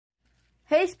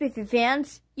Hey Spiffy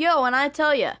fans, yo, and I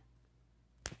tell ya,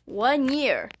 1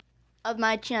 year of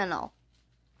my channel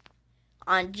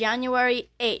on January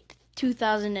 8th,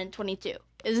 2022.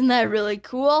 Isn't that really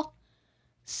cool?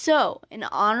 So, in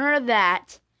honor of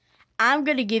that, I'm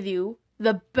gonna give you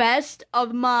the best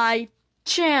of my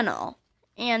channel,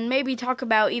 and maybe talk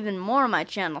about even more of my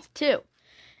channel too,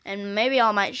 and maybe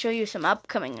I might show you some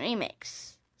upcoming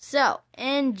remakes. So,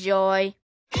 enjoy.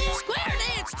 Square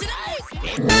dance today!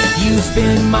 You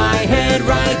spin my head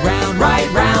right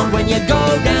round when you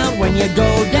go down, down.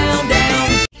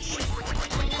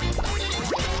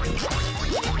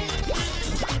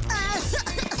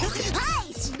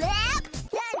 Hi, Snap!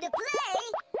 Time to play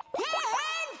 10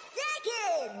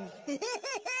 seconds!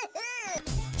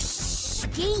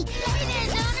 Ski! Hey there,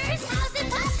 zoners! How's it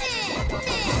poppin'?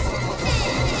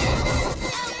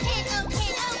 Okay,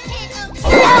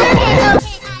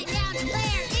 I down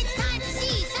Claire. It's time to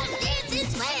see some dancing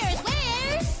squares.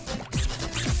 Where's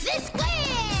this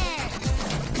square?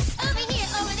 Over here,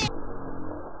 over there.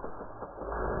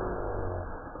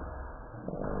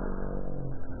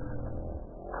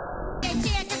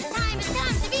 Check, the time has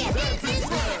come to be a dancing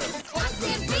square. Watch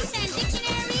them freaks and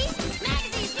dictionaries,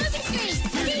 magazines, movie screens,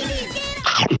 TVs, get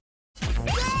up.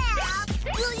 Yeah,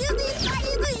 will you be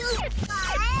fighting for you?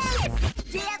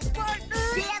 Dance partner,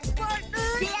 dance partner,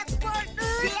 dance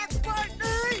partner, dance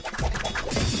partner.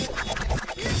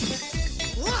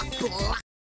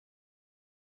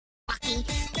 Lucky.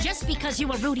 Just because you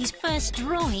were Rudy's first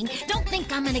drawing, don't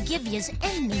think I'm gonna give yous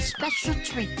any special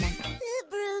treatment. A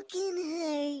broken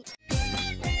heart.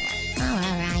 Oh,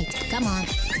 all right. Come on.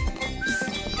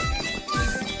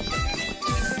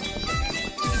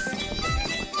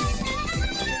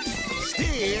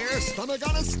 Steer, stomach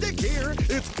on a stick here.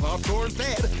 It's popcorn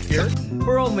fed. Here.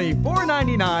 For only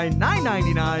 $4.99,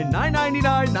 $9.99,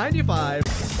 $9.99, $95.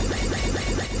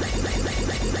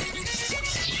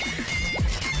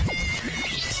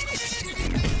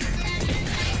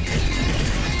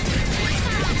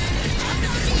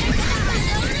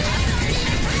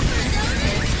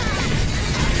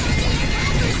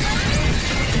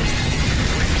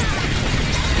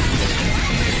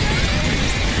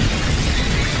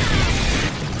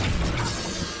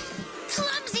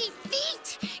 Clumsy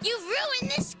feet! You've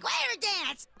ruined this square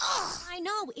dance! Oh, I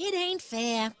know, it ain't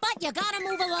fair, but you gotta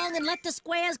move along and let the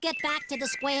squares get back to the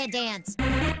square dance.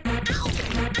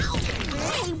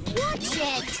 hey, watch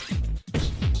it!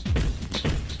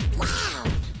 Wow!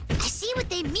 I see what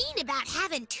they mean about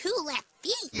having two left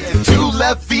feet. 2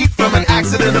 left feet from an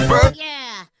accident of birth.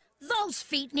 Yeah, those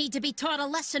feet need to be taught a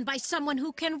lesson by someone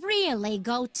who can really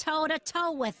go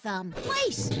toe-to-toe with them.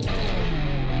 Please.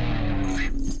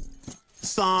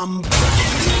 Some.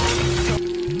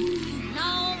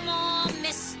 No more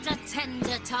Mr.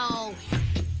 Tender Toe.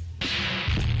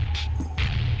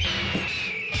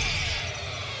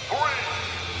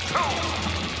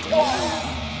 Well,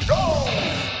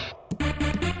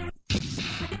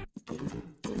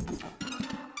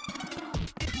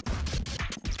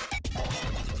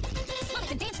 we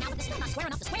can dance now, but it's still not square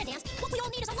enough to square dance. What we all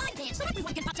need is a line dance so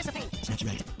everyone can participate. That's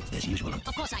right, as usual.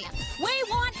 Of course I am. We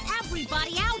want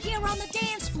everybody out here on the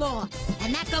dance floor.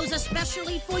 And that goes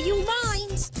especially for you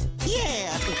lines.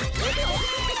 Yeah.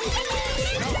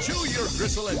 Now chew your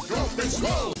gristle and drop this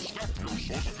slow.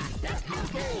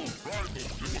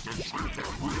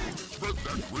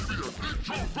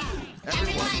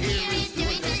 Everyone here is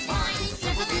doing this fine.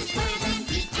 Circle and squares and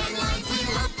feet and lines. We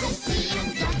love to see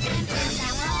them jump and dance.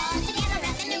 Now we're all together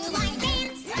at the new line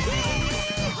dance.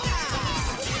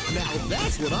 Now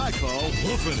that's what I call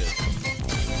hoofing it.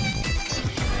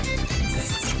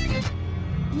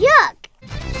 Yuck!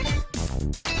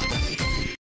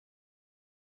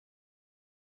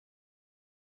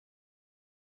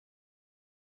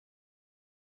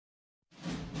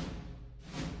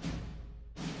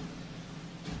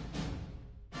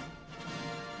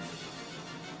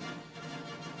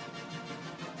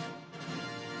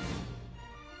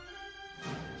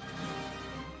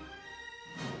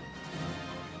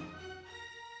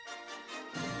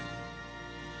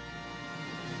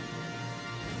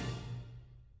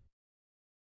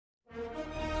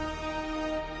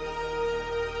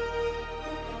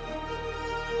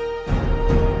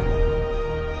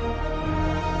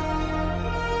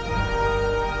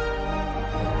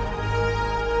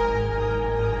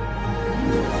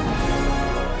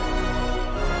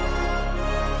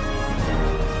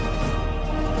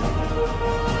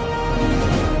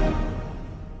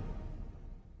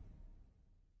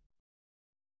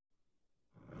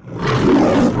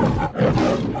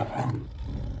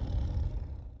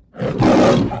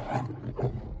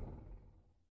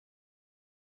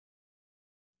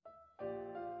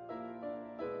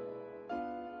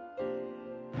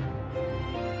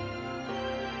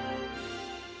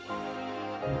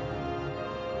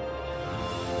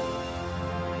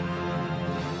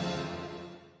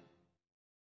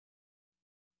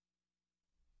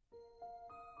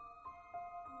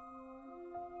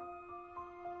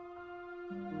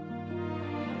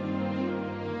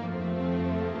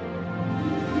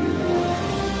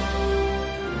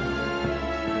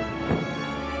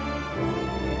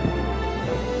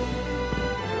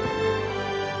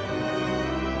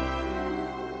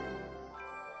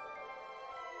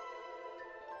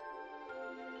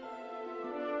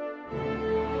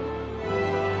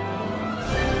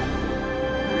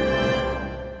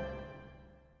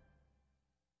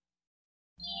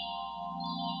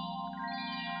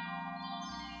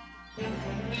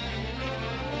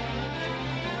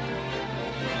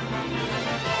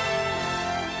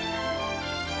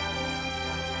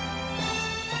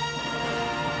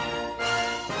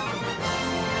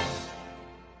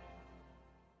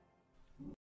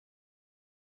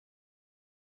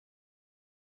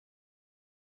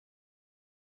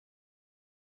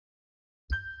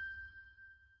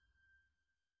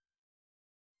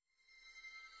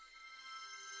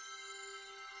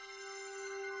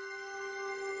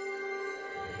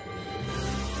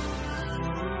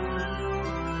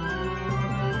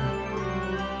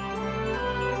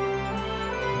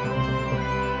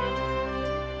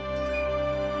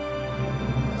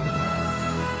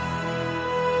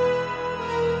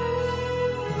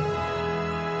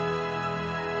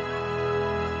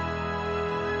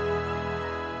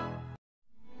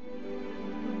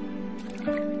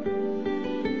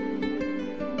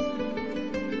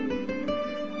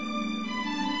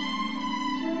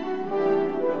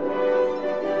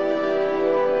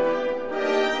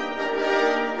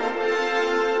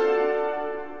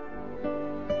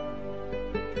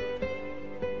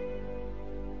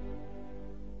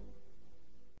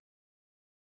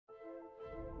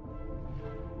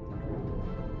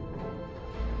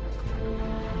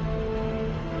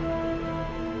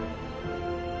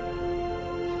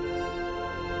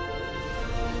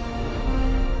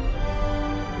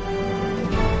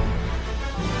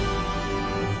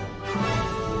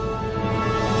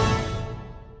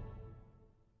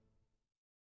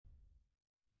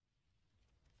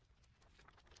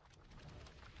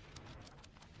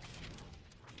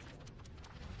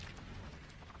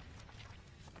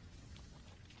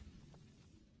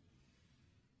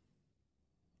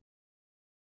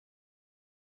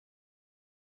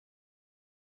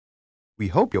 We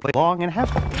hope you'll play along and have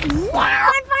fun. Fun, fun,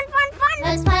 fun, fun!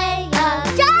 Let's play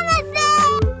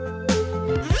Jonathan!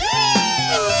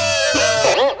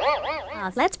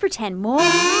 Let's pretend more.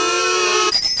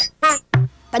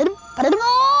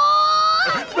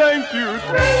 Thank you.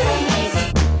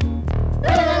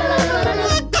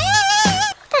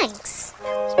 Thanks.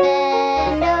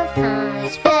 Spend of time,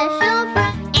 special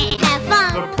fun, and have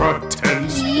fun. The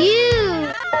pretense.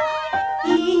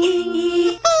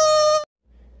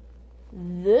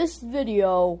 This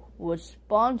video was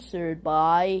sponsored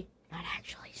by... Not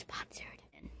actually sponsored.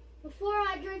 Before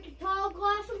I drink a tall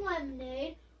glass of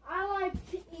lemonade, I like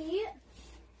to eat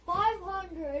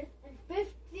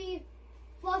 550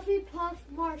 Fluffy Puff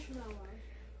marshmallows.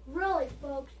 Really,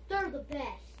 folks, they're the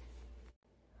best.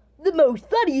 The most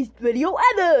funniest video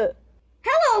ever!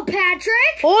 Hello,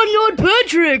 Patrick! I'm not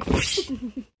Patrick!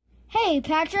 Hey,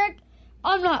 Patrick.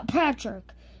 I'm not Patrick.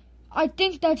 I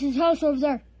think that's his house over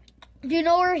there. Do you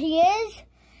know where he is?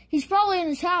 He's probably in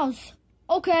his house.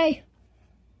 Okay.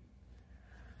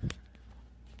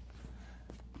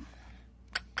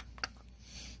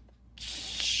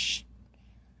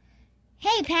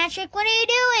 Hey, Patrick, what are you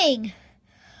doing?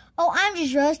 Oh, I'm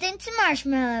just roasting some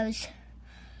marshmallows.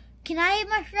 Can I eat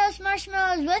roast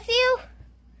marshmallows with you?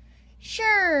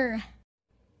 Sure.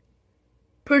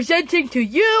 Presenting to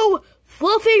you,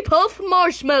 Fluffy Puff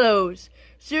Marshmallows.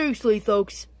 Seriously,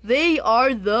 folks, they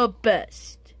are the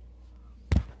best.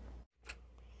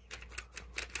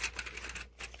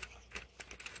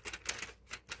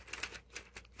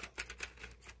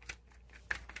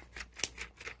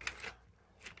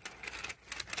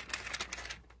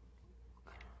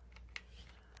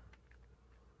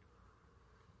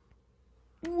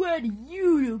 What are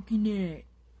you looking at?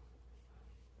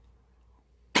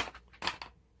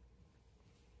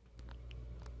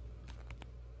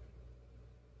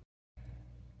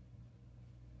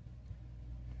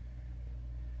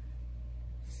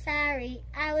 Sorry,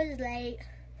 I was late.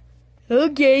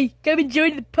 Okay, come and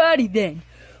join the party then.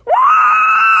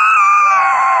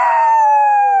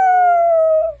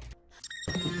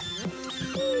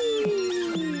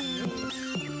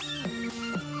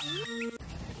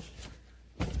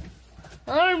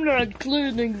 I'm not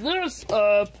cleaning this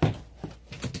up.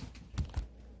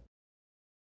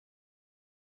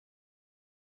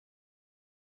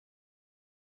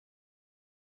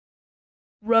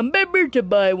 Remember to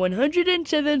buy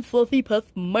 107 Fluffy Puff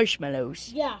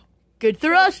marshmallows. Yeah. Good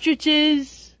for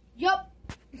ostriches. Yup.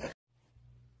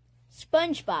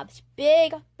 SpongeBob's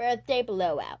big birthday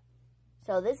blowout.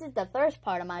 So this is the first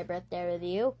part of my birthday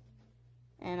review.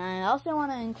 And I also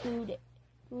want to include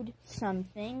some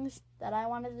things that I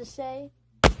wanted to say.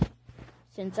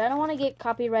 Since I don't want to get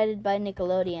copyrighted by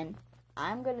Nickelodeon,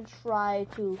 I'm going to try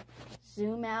to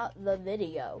zoom out the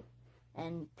video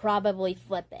and probably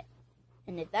flip it.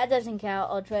 And if that doesn't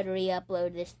count, I'll try to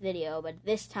re-upload this video, but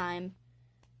this time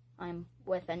I'm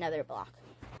with another block.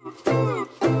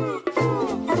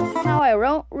 Now I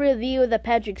won't review the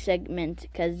Patrick segment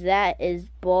because that is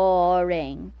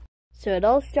boring. So it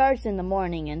all starts in the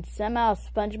morning, and somehow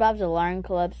SpongeBob's Alarm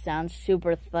Club sounds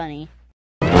super funny.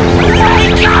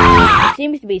 It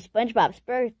seems to be SpongeBob's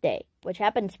birthday, which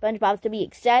happens SpongeBob to be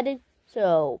excited.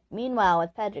 So, meanwhile,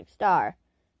 with Patrick Star,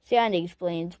 Sandy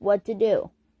explains what to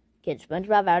do. Get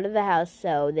SpongeBob out of the house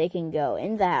so they can go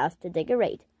in the house to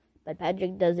decorate. But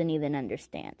Patrick doesn't even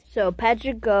understand. So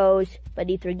Patrick goes, but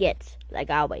he forgets, like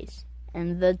always.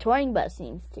 And the touring bus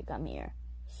seems to come here.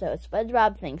 So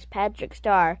SpongeBob thinks Patrick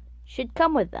Star should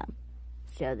come with them.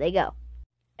 So they go.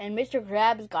 And Mr.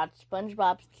 Krabs got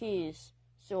SpongeBob's keys,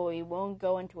 so he won't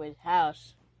go into his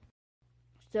house.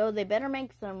 So they better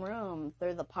make some room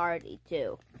for the party,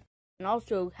 too. And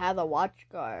also have a watch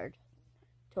guard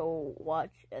to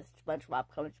watch as SpongeBob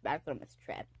comes back from his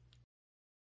trip.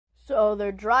 So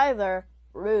their driver,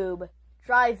 Rube,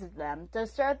 drives them to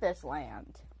Surface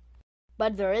Land.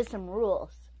 But there is some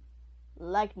rules,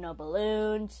 like no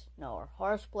balloons, no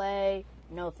horseplay,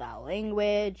 no foul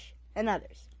language, and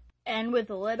others. And with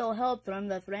a little help from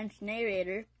the French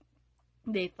narrator,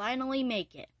 they finally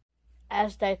make it.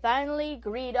 As they finally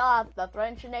greet off the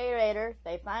French narrator,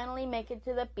 they finally make it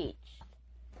to the beach.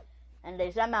 And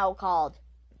they somehow called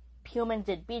humans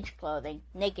in beach clothing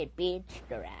naked beach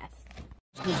giraffes.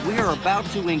 We are about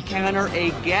to encounter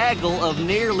a gaggle of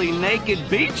nearly naked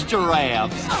beach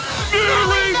giraffes.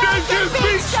 Nearly naked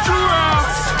beach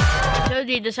giraffes! So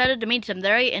they decided to meet some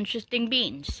very interesting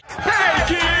beans. Hey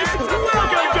kids,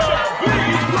 welcome to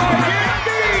Beach Plug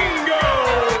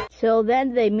Bingo! So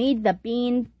then they meet the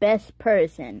bean best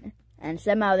person, and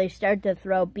somehow they start to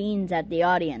throw beans at the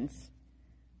audience.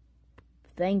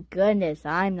 Thank goodness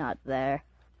I'm not there.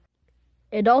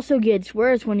 It also gets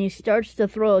worse when he starts to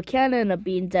throw a cannon of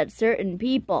beans at certain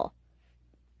people.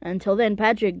 Until then,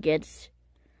 Patrick gets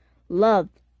loved.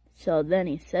 So then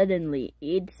he suddenly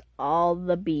eats all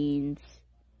the beans.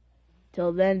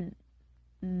 Till then,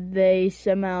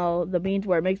 the beans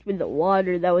were mixed with the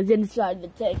water that was inside the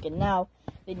tank, and now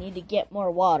they need to get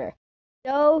more water.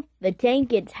 So the tank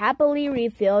gets happily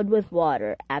refilled with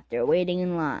water after waiting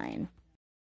in line.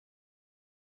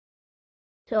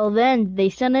 Till then, they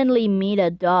suddenly meet a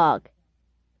dog,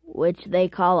 which they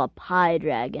call a pie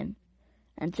dragon,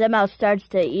 and somehow starts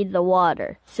to eat the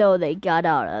water, so they got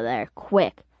out of there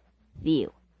quick.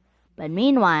 Phew. But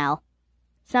meanwhile,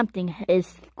 something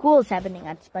cool is happening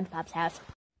at SpongeBob's house.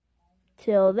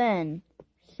 Till then,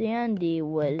 Sandy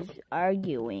was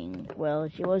arguing. Well,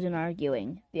 she wasn't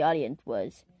arguing. The audience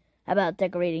was about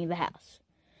decorating the house.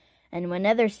 And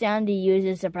whenever Sandy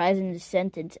uses surprise in the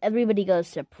sentence, everybody goes,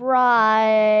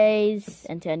 surprise!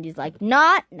 And Sandy's like,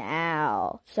 not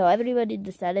now! So everybody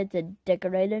decided to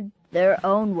decorate it their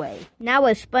own way. Now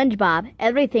with SpongeBob,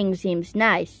 everything seems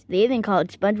nice. They even called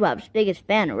SpongeBob's biggest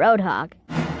fan Roadhog.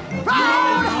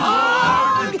 Roadhog!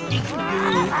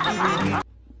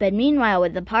 But meanwhile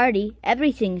with the party,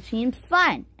 everything seems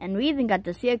fun. And we even got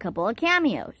to see a couple of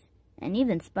cameos. And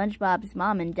even SpongeBob's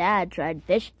mom and dad tried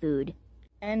fish food.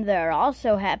 And there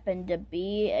also happened to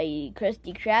be a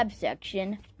Krusty Krab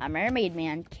section, a Mermaid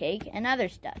Man cake, and other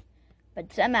stuff.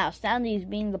 But somehow Sandy's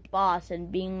being the boss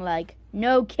and being like,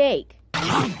 no cake.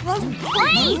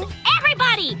 Please,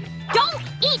 everybody, don't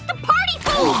eat the party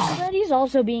food! But he's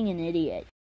also being an idiot.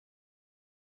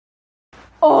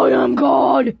 I am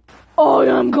God! I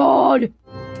am God!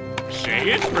 Say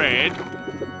it, Fred.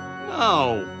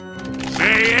 No.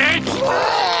 Say it!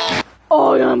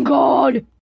 I am God!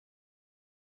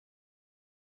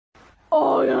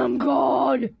 I am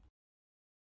God!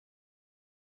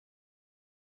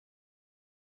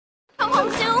 Come home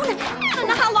soon. I don't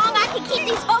know how long I can keep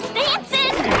these folks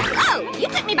dancing. Oh, you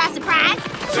took me by surprise.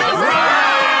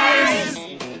 Surprise!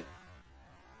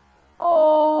 I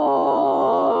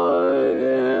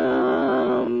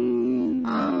am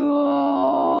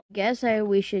God. Guess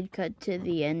we should cut to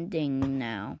the ending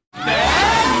now.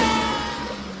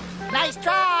 Nice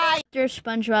try! After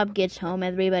SpongeBob gets home,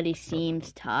 everybody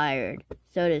seems tired.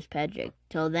 So does Patrick.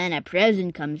 Till then, a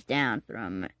present comes down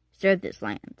from Surface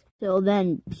Land. Till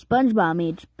then, SpongeBob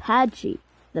meets Patchy,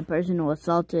 the person who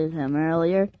assaulted him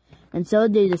earlier. And so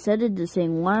they decided to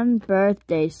sing one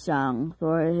birthday song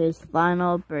for his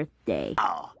final birthday.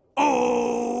 Oh,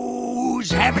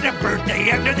 who's having a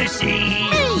birthday under the sea?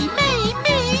 Me!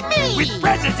 With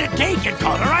presents and cake and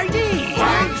caller ID.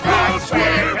 SpongeBob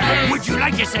SquarePants! Would you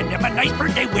like to send him a nice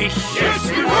birthday wish? Yes,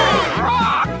 we would!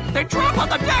 Rock! Then drop on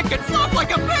the deck and flop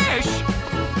like a fish!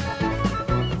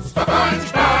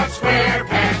 SpongeBob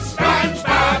SquarePants!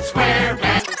 SpongeBob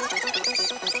SquarePants!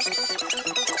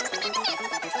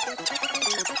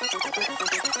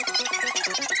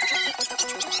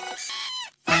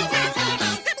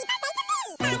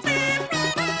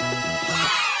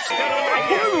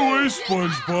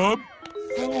 SpongeBob,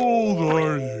 how old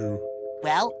are you?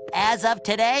 Well, as of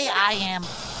today, I am...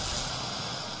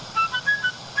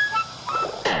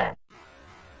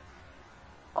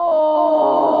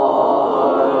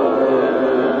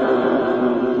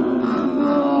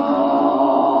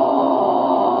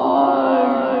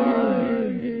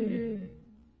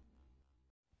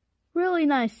 Really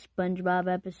nice SpongeBob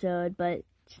episode, but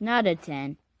it's not a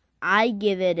 10. I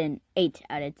give it an 8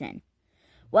 out of 10.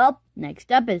 Well,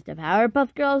 next up is the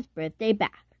Powerpuff Girls birthday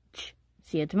batch.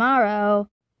 See you tomorrow.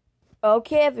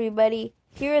 Okay, everybody.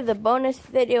 Here are the bonus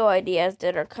video ideas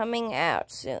that are coming out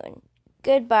soon.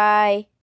 Goodbye.